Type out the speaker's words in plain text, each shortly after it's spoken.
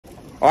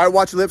All right,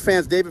 Watch Your Lip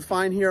fans, David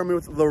Fine here. I'm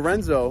with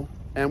Lorenzo,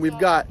 and we've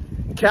got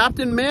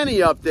Captain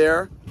Manny up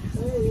there.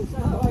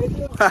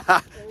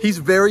 He's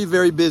very,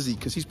 very busy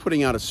because he's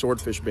putting out a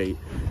swordfish bait.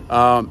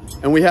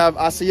 And we have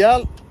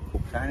Asiel.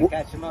 Trying to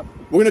catch him up.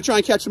 We're going to try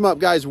and catch him up.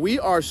 Guys, we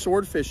are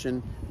sword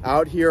fishing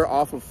out here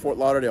off of Fort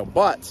Lauderdale,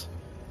 but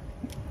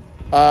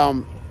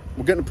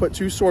we're going to put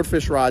 2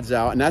 swordfish rods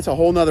out, and that's a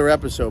whole nother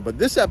episode. But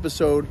this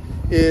episode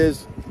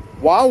is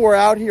while we're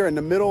out here in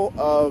the middle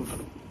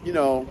of, you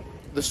know,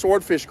 the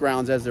swordfish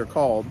grounds, as they're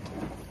called.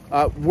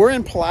 We're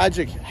in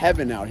pelagic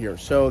heaven out here.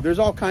 So there's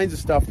all kinds of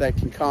stuff that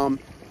can come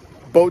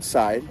boat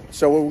side.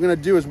 So what we're going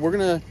to do is we're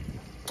going to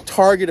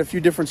target a few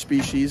different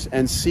species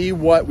and see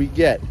what we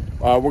get.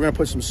 We're going to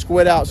put some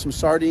squid out, some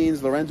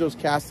sardines. Lorenzo's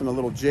casting a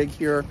little jig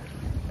here.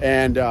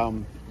 And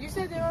you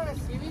said they were on a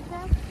seaweed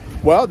patch?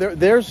 Well,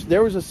 there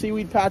was a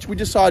seaweed patch. We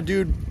just saw a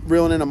dude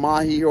reeling in a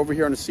mahi over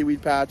here on a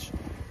seaweed patch.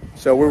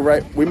 So we're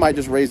right. We might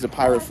just raise the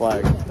pirate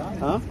flag.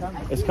 Huh?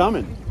 It's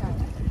coming.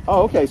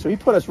 Oh, okay. So he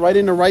put us right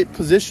in the right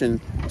position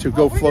to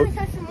go float. We're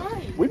gonna catch some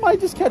mahi. We might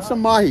just catch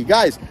some mahi.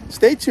 Guys,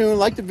 stay tuned.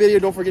 Like the video.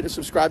 Don't forget to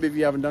subscribe if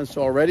you haven't done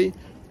so already.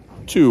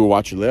 To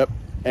Watch Your Lip.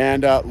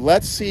 And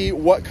let's see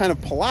what kind of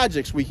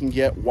pelagics we can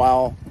get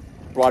while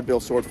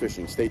broadbill sword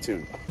fishing. Stay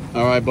tuned.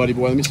 All right, buddy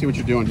boy. Let me see what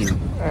you're doing here.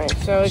 All right.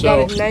 So we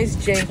got a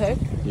nice jig hook.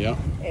 Yeah.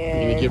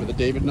 And you're gonna give it the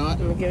David knot.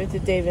 I'm gonna give it to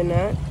David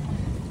knot.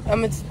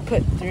 I'm gonna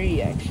put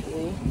 3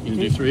 actually. You can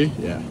do 3?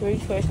 Yeah. 3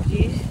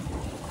 twisties.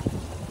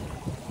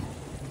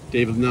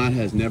 David knot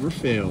has never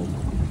failed,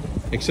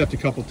 except a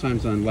couple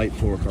times on light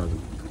fluorocarbon.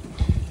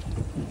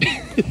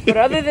 But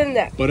other than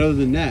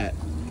that,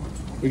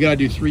 we gotta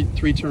do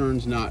three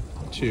turns, not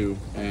 2,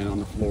 and on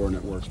the floor, and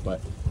it works. But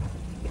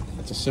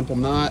it's a simple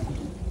knot.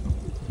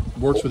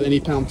 Works with any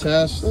pound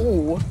test.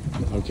 Ooh.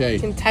 Okay. You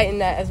can tighten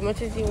that as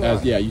much as you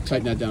want. Yeah, you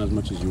tighten that down as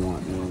much as you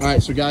want. All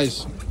right, so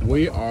guys,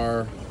 we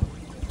are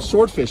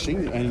sword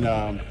fishing, and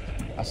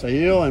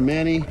Asiel and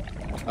Manny,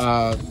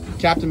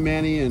 Captain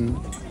Manny and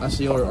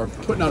Asiel are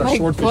putting out our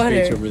swordfish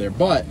baits over there.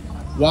 But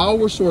while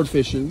we're sword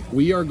fishing,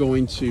 we are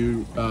going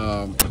to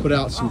put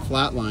out some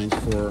flat lines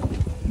for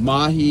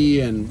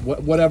mahi and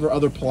whatever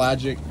other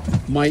pelagic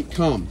might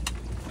come.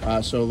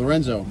 So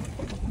Lorenzo,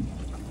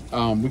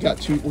 we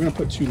got 2. We're gonna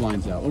put 2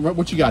 lines out.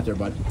 What you got there,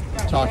 bud?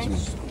 Talk to me.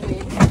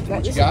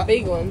 What you got? A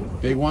big one.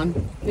 Big one.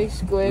 Big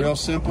squid. Real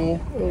simple.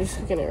 I'm just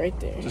looking at it right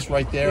there. Just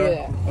right there. Look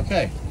at that.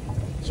 Okay.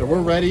 So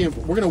we're ready, and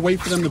we're gonna wait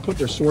for them to put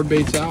their sword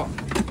baits out,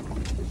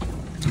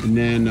 and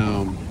then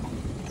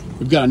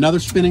we've got another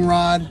spinning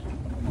rod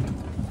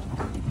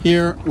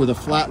here with a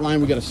flat line.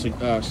 We got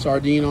a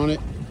sardine on it,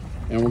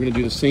 and we're gonna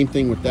do the same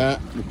thing with that.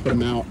 We'll put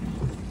them out.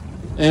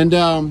 And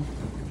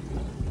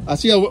I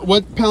see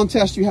what pound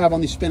test you have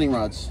on these spinning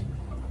rods.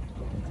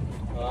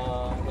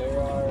 There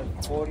are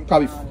 40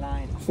 Probably pound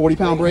line. 40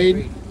 pound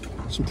braid.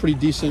 Some pretty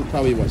decent,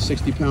 probably what,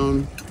 60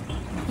 pound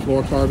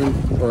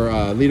fluorocarbon or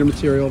leader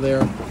material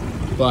there.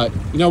 But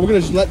you know, we're gonna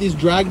just let these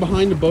drag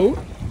behind the boat,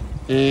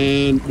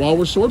 and while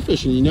we're sword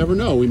fishing, you never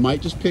know, we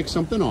might just pick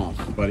something off,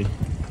 buddy.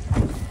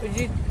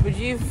 Would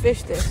you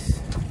fish this?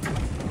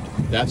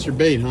 That's your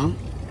bait, huh?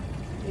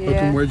 Yeah. Hook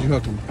 'em, where'd you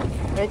hook them?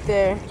 Right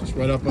there. Just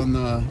right up on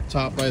the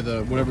top by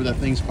the whatever that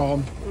thing's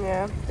called.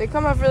 Yeah. They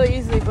come off really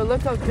easily, but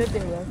look how good they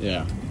look.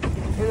 Yeah.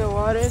 In the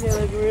water, they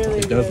look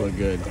really good. It does look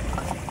good.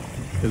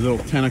 His little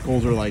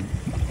tentacles are like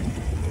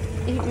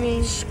Eat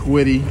me.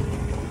 squiddy.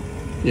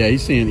 Yeah,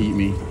 he's saying eat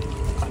me.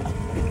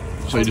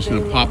 So you're just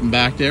gonna pop them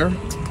back there? So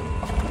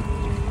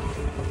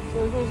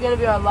this one's gonna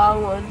be our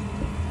long one.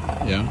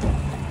 Yeah.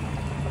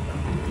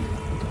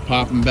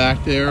 Pop them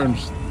back there and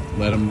just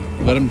let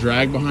them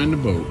drag behind the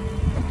boat.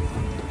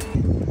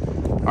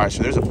 All right,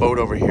 so there's a boat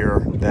over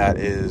here that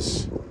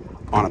is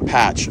on a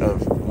patch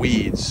of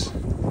weeds,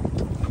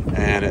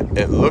 and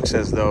it looks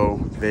as though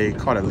they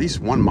caught at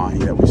least 1 mahi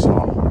that we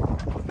saw.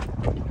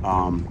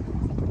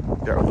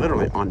 They're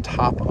literally on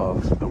top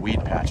of the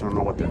weed patch. I don't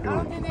know what they're doing.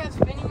 I don't think they have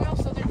spinning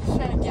reels, so they're just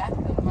trying to gaff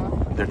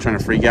them. They're trying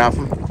to free gaff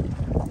them?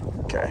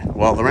 Okay.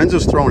 Well,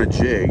 Lorenzo's throwing a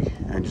jig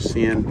and just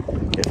seeing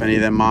if any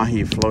of them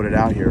mahi floated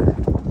out here.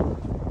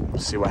 We'll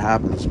see what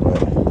happens.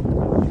 But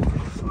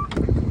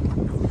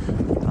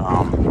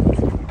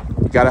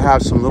you got to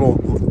have some little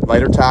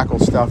lighter tackle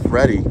stuff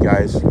ready,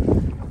 guys.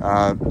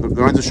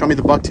 Lorenzo, show me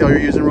the bucktail you're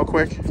using real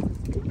quick.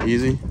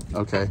 Easy.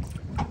 Okay.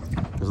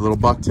 There's a little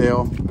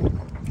bucktail.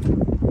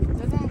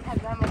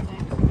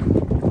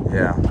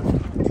 Yeah,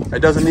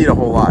 it doesn't need a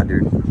whole lot,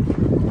 dude.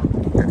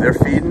 If they're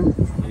feeding,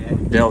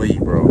 they'll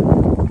eat, bro.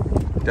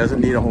 Doesn't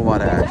need a whole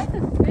lot of action.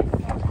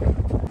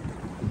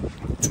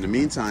 In the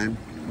meantime,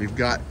 we've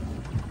got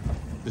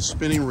the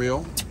spinning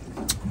reel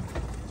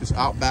just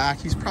out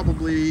back. He's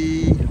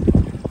probably, I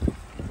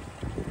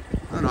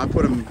don't know, I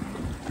put him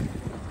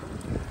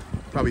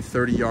probably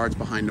 30 yards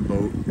behind the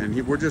boat, and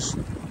we're just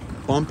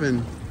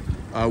bumping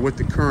with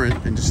the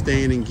current and just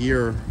staying in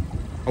gear.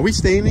 Are we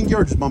staying in gear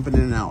or just bumping in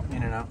and out?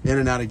 In and out. In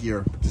and out of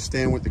gear. Just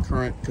staying with the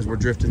current because we're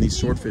drifting these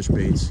swordfish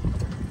baits.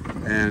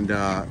 And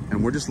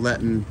we're just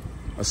letting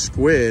a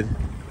squid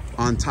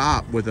on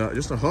top with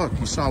just a hook.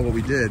 You saw what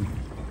we did.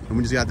 And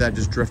we just got that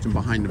just drifting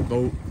behind the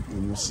boat.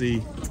 And we'll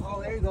see.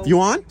 Oh, there you go. You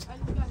on?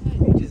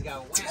 You just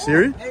got one.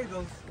 Serious? There you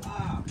go.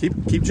 Wow.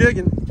 Keep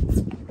jigging.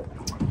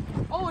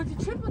 Oh, it's a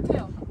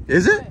tripletail.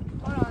 Is it?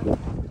 Hold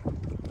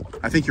on.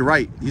 I think you're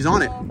right. He's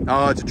on it.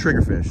 Oh, it's a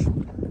triggerfish.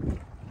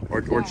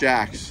 Or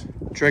jacks.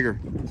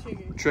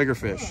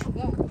 Triggerfish.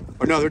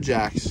 Oh no, they're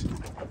jacks.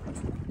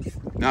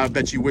 Now I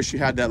bet you wish you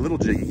had that little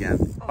jig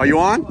again. Are you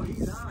on?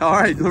 All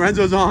right,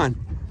 Lorenzo's on.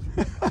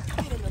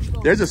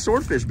 There's a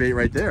swordfish bait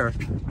right there.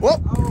 Whoa!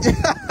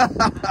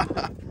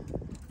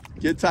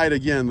 Get tight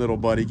again, little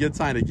buddy. Get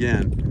tight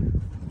again.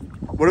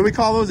 What do we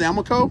call those?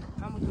 Almaco?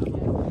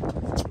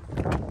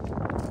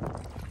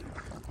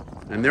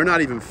 And they're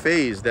not even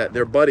phased that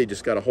their buddy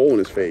just got a hole in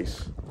his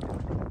face.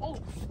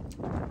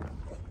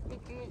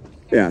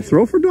 Yeah,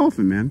 throw for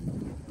dolphin, man.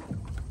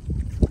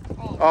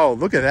 Oh,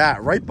 look at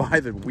that. Right by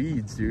the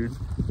weeds, dude.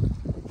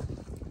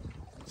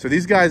 So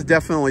these guys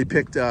definitely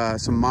picked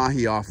some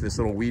mahi off this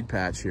little weed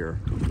patch here.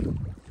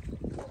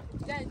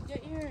 Dad,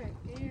 get your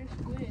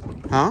squid.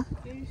 Huh?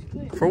 Get your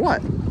squid. For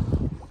what?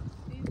 Oh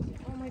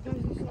my gosh,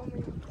 there's so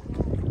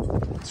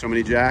many. So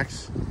many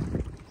jacks?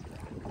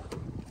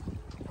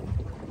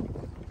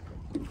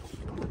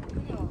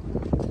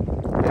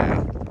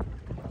 Yeah.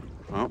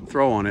 Well,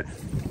 throw on it.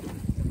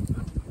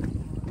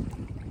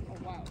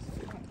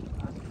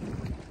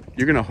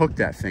 You're gonna hook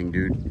that thing,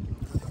 dude.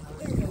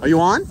 Are you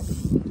on?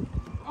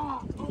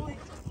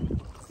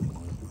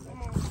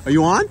 Are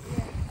you on?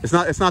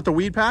 Yeah. It's not the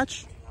weed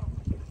patch?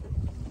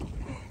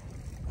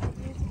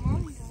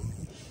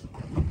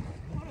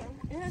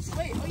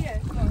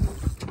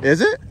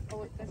 Is it? Oh,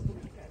 wait, that's the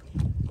weed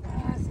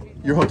patch.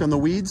 You're hooked on the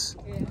weeds?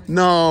 Yeah.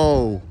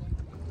 No.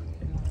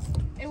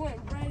 It went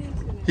right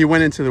into it. He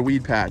went into the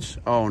weed patch.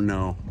 Oh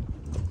no.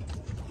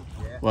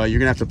 Yeah. Well, you're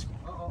gonna have to.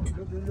 Uh-oh,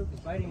 look,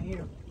 it's biting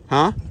here.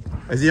 Huh?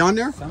 Is he on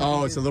there?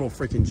 Oh, it's a little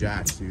freaking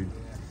jack, dude.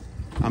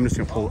 I'm just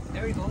gonna pull it.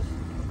 There he goes.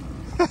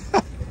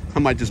 I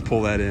might just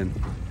pull that in.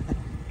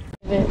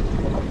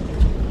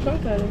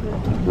 Chunk out of it.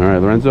 All right,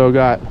 Lorenzo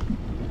got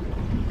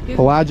Gives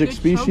pelagic a good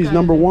species chunk out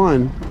number of it.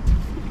 1,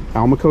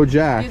 Almaco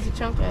jack. Gives a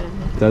chunk out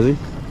of it. Does he?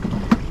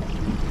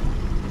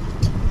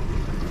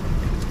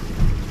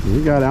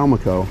 We got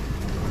Almaco.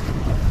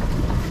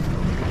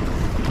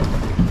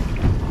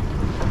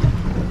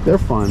 They're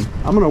fun.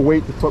 I'm gonna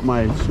wait to put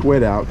my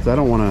squid out because I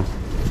don't want to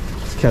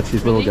catch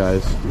these little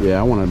guys. Yeah,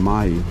 I want a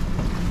mahi.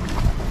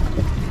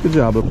 Good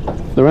job.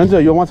 Lorenzo,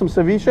 you want some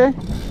ceviche?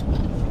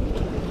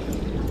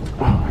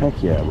 Oh,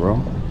 heck yeah, bro.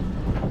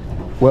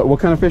 What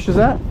kind of fish is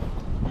that?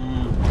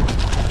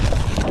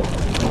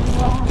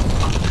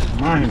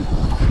 Mahi.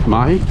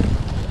 Mahi?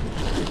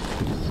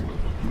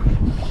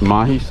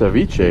 Mahi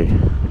ceviche.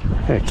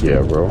 Heck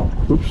yeah, bro.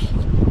 Oops.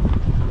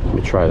 Let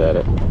me try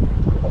that.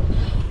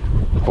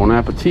 Bon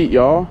appetit,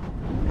 y'all.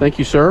 Thank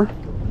you, sir.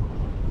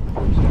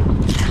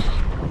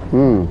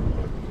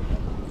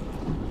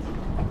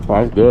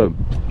 That's good.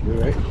 Good,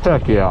 right?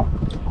 Heck yeah.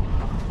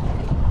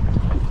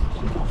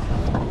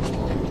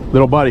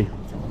 Little buddy.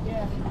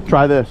 Yeah.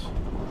 Try this.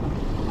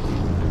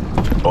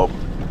 Oh.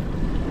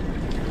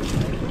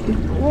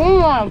 Oh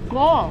my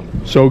god.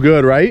 So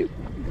good, right?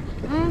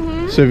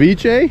 Mm-hmm.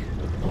 Ceviche?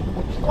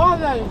 Oh,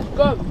 that is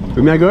good.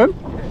 Isn't that good?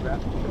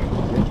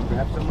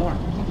 Grab some more.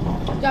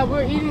 Yeah,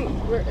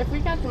 if we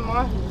got the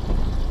mahi,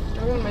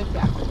 we're gonna make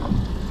that.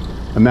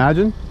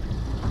 Imagine.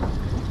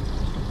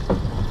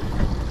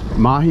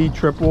 Mahi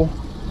triple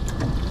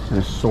and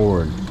a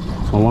sword.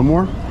 Want one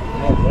more?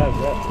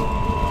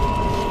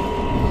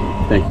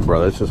 Thank you,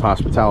 brother. This is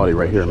hospitality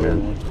right here,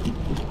 man.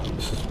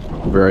 This is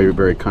very,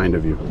 very kind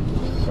of you.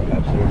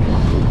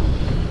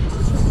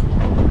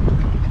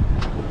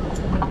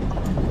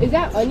 Is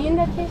that onion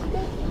that tastes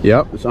good?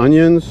 Yep, it's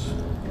onions,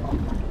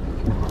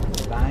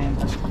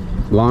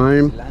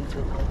 lime.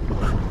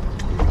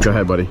 Go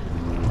ahead, buddy.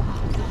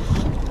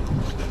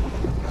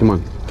 Come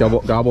on,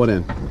 gobble it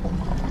in.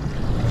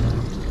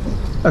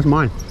 That's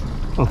mine.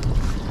 Oh.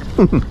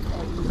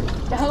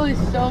 That was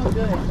so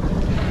good.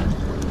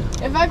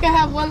 If I could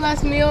have one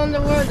last meal in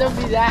the world, that'd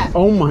be that.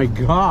 Oh my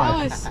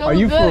God. That was so Are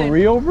you good. for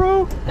real,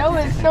 bro? That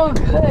was so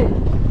good.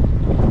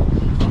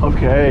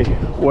 Okay,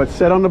 what's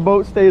said on the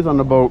boat stays on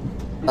the boat.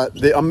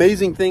 The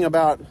amazing thing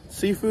about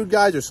seafood,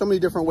 guys, there's so many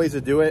different ways to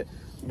do it.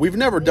 We've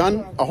never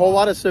done a whole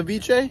lot of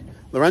ceviche.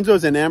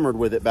 Lorenzo's enamored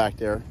with it back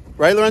there.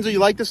 Right, Lorenzo, you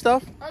like this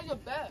stuff? That's the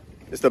best.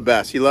 It's the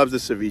best. He loves the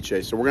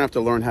ceviche, so we're gonna have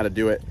to learn how to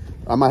do it.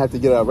 I might have to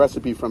get a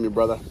recipe from you,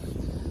 brother.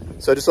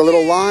 So just a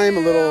little lime,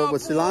 a little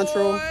with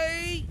cilantro,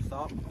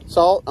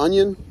 salt,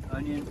 onion.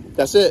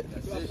 That's it.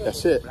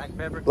 That's it. Black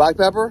pepper. Black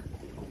pepper.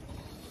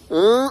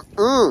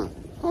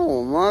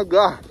 Oh my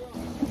God.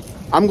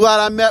 I'm glad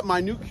I met my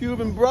new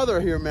Cuban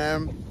brother here,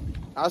 man.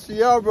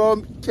 Asiel,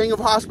 bro, king of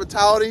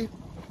hospitality,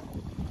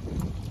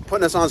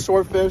 putting us on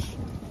swordfish,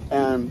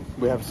 and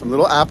we have some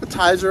little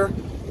appetizer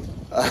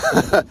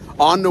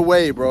on the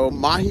way, bro.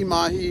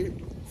 Mahi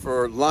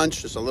for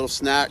lunch, just a little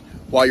snack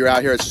while you're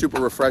out here. It's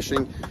super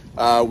refreshing.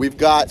 We've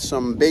got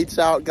some baits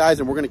out,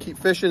 guys, and we're gonna keep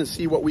fishing and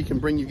see what we can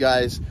bring you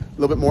guys. A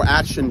little bit more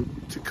action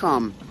to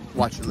come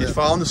Watch it. He's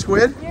following the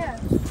squid? Yeah. I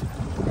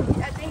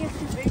think it's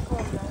too big for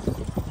him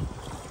though.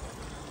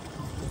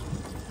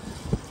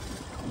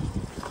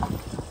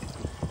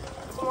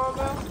 Come on,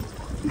 bro.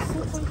 He's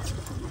so close.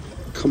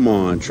 Come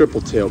on,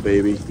 triple tail,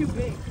 baby. He's too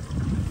big.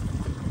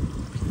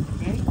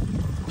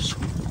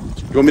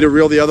 You want me to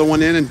reel the other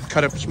one in and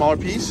cut a smaller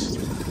piece?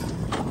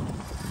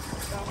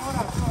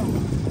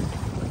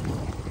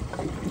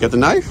 You got the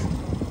knife?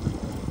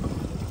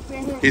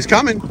 He's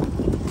coming.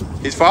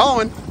 He's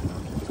following.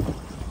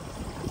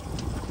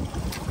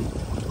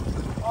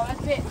 Oh,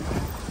 that's it.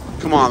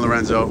 Come on,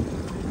 Lorenzo.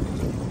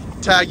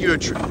 Tag you a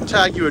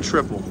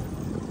triple.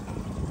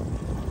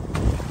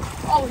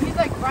 Oh, he's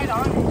like right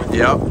on it.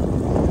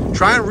 Yep.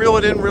 Try and reel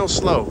it in real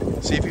slow.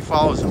 See if he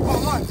follows him.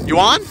 Come on. You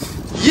on?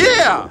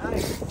 Yeah.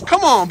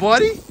 Come on,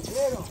 buddy.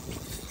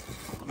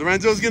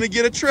 Lorenzo's gonna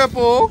get a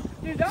triple.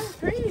 Dude, that was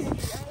crazy.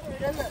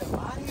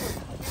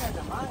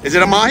 Is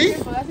it a Mahi?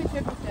 That's a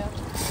triple tail.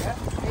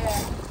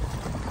 Yeah.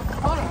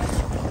 Hold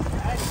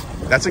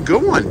on. That's a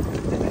good one.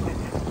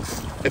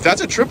 If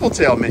that's a triple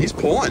tail, man, he's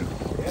pulling.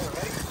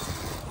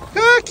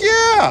 Heck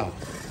yeah.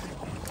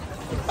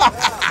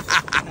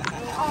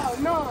 Oh,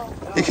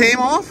 no. He came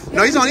off?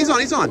 No, he's on.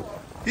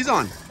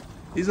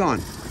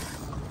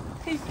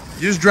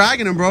 You're just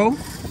dragging him, bro.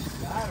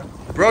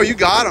 Bro, you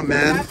got him,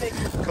 man.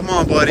 Come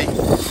on, buddy.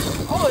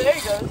 Oh, there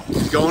he goes.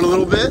 He's going a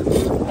little bit.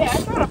 Yeah,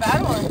 that's not a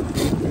bad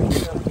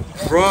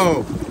one.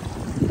 Bro,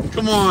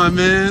 come on,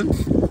 man.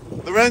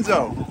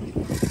 Lorenzo,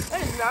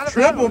 That is not a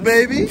triple,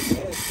 bad one. baby.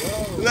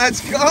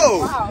 Let's go.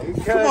 Wow.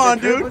 Come on,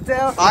 dude.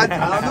 I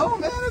don't know,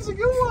 man. That's a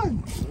good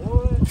one.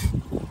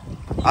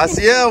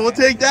 Asiel, we'll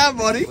take that,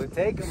 buddy. We'll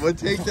take him. We'll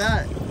take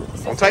that.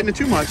 Don't tighten it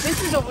too much.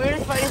 This is the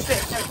weirdest fighting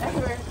fish I've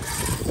ever.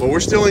 Well, we're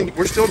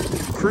still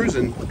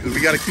cruising because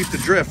we got to keep the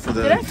drift for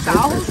the. Did I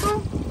foul him, bro?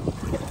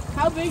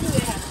 How big do they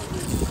have to be?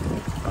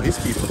 Oh, he's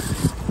keeping.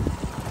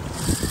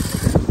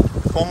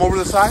 Pull him over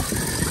to the side.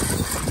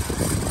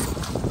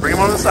 Bring him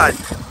on the side.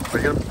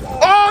 Bring him.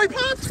 Oh, he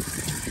popped!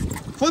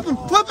 Flip him!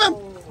 Flip him!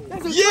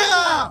 That's a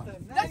Yeah! good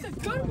one. That's a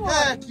good one.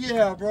 Heck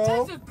yeah, bro!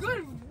 That's a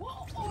good.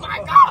 Whoa, oh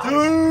my god!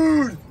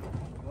 Dude!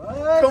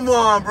 Come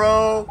on,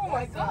 bro! Oh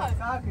my god!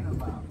 Talking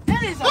about.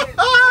 That is a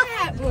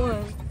bad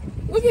one.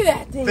 Look at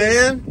that thing.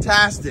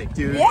 Fantastic,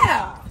 dude.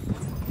 Yeah.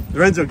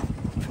 Lorenzo,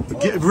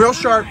 real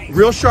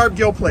sharp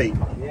gill plate.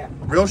 Yeah.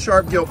 Real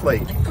sharp gill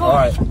plate. Cool. All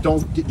right,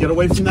 don't get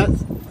away from that.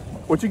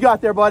 What you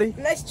got there, buddy?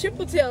 Nice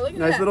triple tail. Look at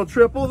Nice that. little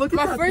triple. Look at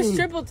My that first thing.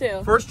 triple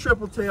tail. First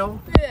triple tail.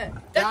 Look at that.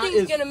 That That thing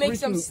is is gonna make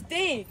some freaking-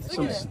 steaks. Look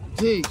Some at that.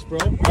 steaks, bro.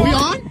 Are we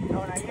on?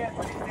 No, not yet,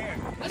 but he's there.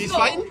 Let's He's go.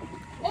 fighting?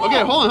 Oh.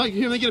 Okay, hold on.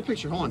 Here, let me get a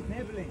picture. Hold on.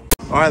 Nibbling.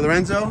 All right,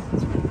 Lorenzo,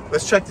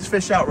 let's check this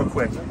fish out real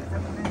quick.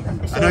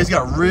 I know he's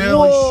got really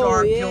Whoa,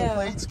 sharp yeah. gill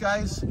plates,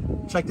 guys.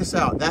 Check this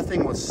out. That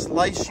thing will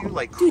slice you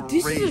like Dude,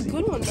 crazy. this is a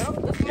good one, bro.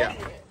 Let's Yeah. measure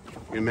it.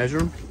 You gonna measure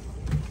him?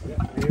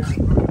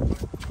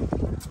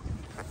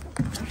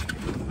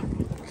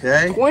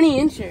 Okay. 20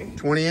 incher.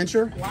 20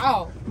 incher.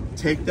 Wow.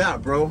 Take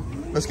that, bro.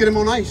 Let's get him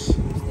on ice.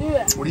 Let's do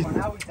that. What do you?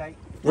 Now we tight.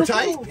 We're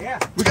tight. Yeah.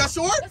 We got a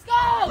sword. Let's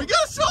go. We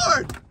got a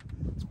sword.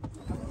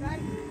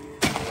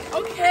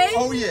 Okay.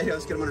 Oh yeah. Here,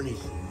 let's get him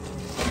underneath.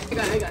 I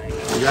got it.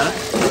 You got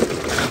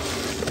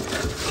it?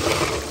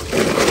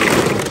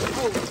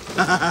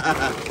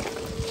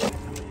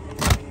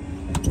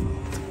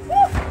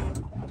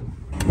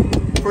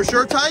 For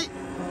sure tight?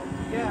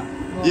 Yeah.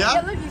 Yeah,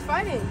 Yeah? look, he's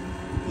fighting.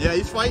 Yeah,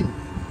 he's fighting.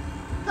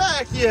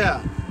 Heck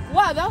yeah.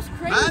 Wow, that was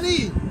crazy.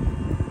 Manny.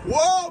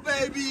 Whoa,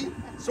 baby.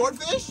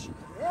 Swordfish?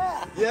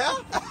 Yeah. Yeah?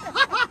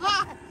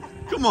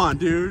 Come on,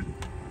 dude.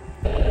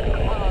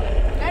 Wow,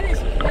 that is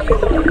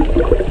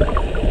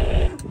crazy.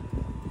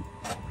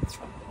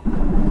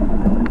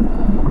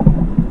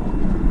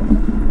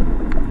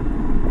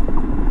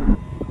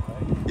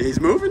 Yeah, he's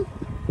moving.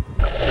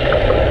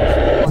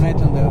 One head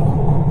on the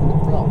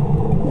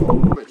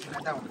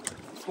front. That one.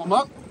 Pull him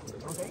up.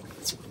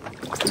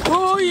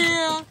 Oh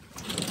yeah.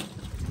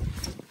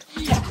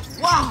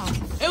 Wow,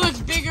 it looks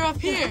bigger up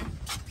here.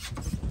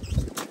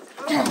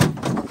 Yeah.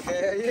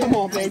 Come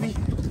on, baby.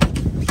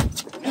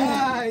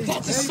 Nice.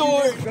 That's a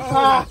sword.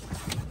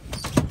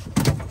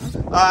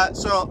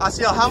 So,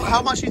 Asiel,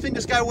 how much do you think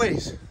this guy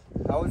weighs?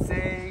 I would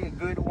say a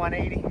good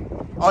 180,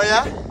 Oh,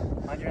 yeah?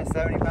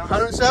 170 pounds.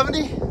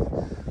 170?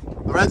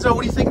 Lorenzo,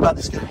 what do you think about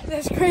this guy?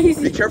 That's Be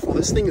crazy. careful.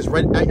 This thing is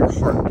right at your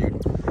heart, dude.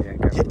 Yeah,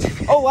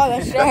 careful. Oh wow,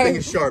 that's That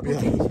thing sharp. is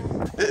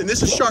sharp, yeah. And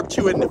this is sharp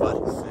too, isn't it, bud?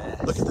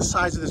 Look at the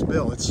size of this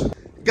bill.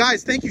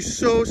 Guys, thank you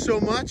so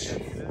much.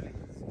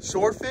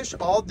 Swordfish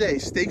all day.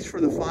 Steaks for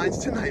the fines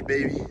tonight,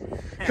 baby.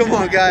 Come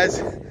on, guys.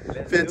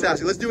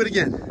 Fantastic. Let's do it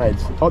again.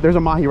 Oh, there's a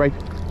Mahi right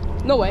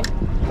No way.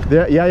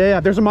 there. Yeah.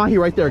 There's a Mahi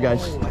right there,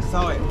 guys. Oh, I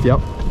saw it. Yep.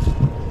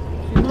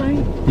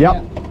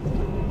 Yep.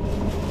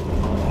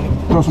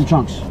 Throw some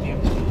chunks.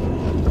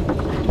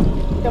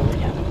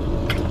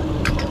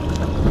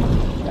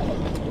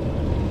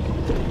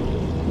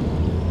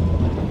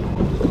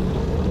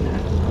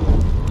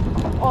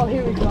 Oh,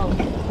 here we go.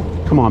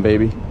 Come on,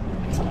 baby.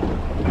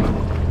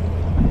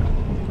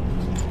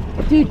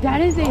 Dude,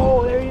 that is a.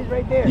 Oh, there he is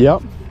right there.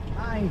 Yep.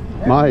 Nice.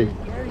 Mahi.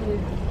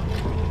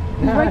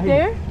 He's right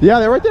there? Yeah,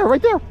 they're right there,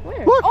 right there.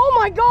 Where? Look. Oh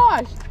my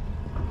gosh!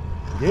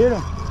 Get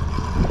him.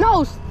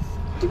 No,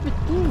 stupid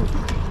thing.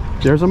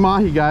 There's a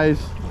Mahi, guys.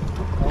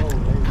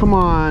 Come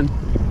on.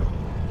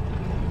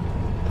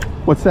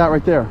 What's that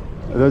right there?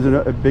 Are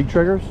those big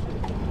triggers?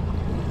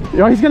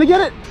 Oh, he's gonna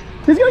get it.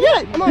 He's gonna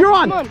get it. Come on, You're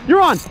on. come on.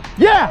 You're on.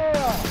 Yeah.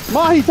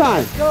 Mahi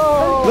time.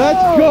 Go.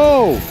 Let's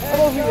go. Come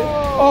over here.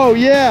 Oh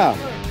yeah.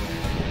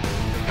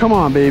 Come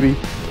on, baby.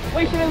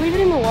 Wait, should I leave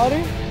it in the water?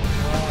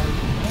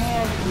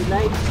 You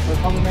like for a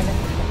couple minutes?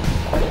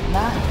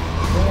 Nah.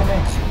 Bring him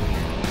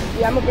in.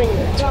 Yeah, I'm gonna bring it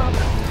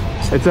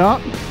in. It's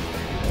up.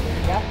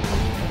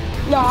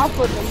 No, I'll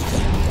flip him.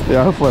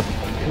 Yeah, he'll flip.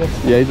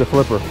 Yeah, he's a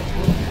flipper.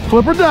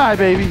 Flip or die,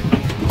 baby.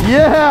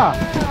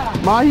 Yeah.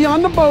 Mahi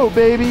on the boat,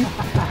 baby.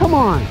 Come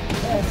on.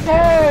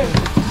 Hey,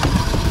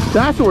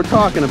 That's what we're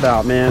talking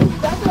about, man.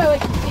 that's what I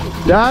like to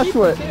see. That's Keep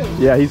what. it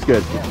too. Yeah, he's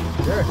good.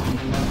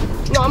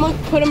 No, I'm gonna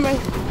put him right.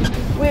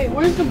 Wait,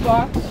 where's the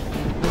box?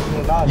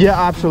 Yeah,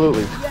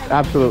 absolutely.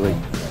 Absolutely.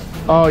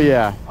 Oh,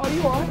 yeah. Oh,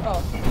 you are?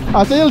 Oh.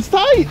 Asiel, it's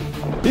tight.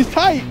 He's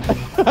tight.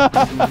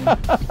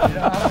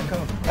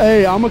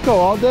 Hey, I'm gonna go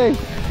all day.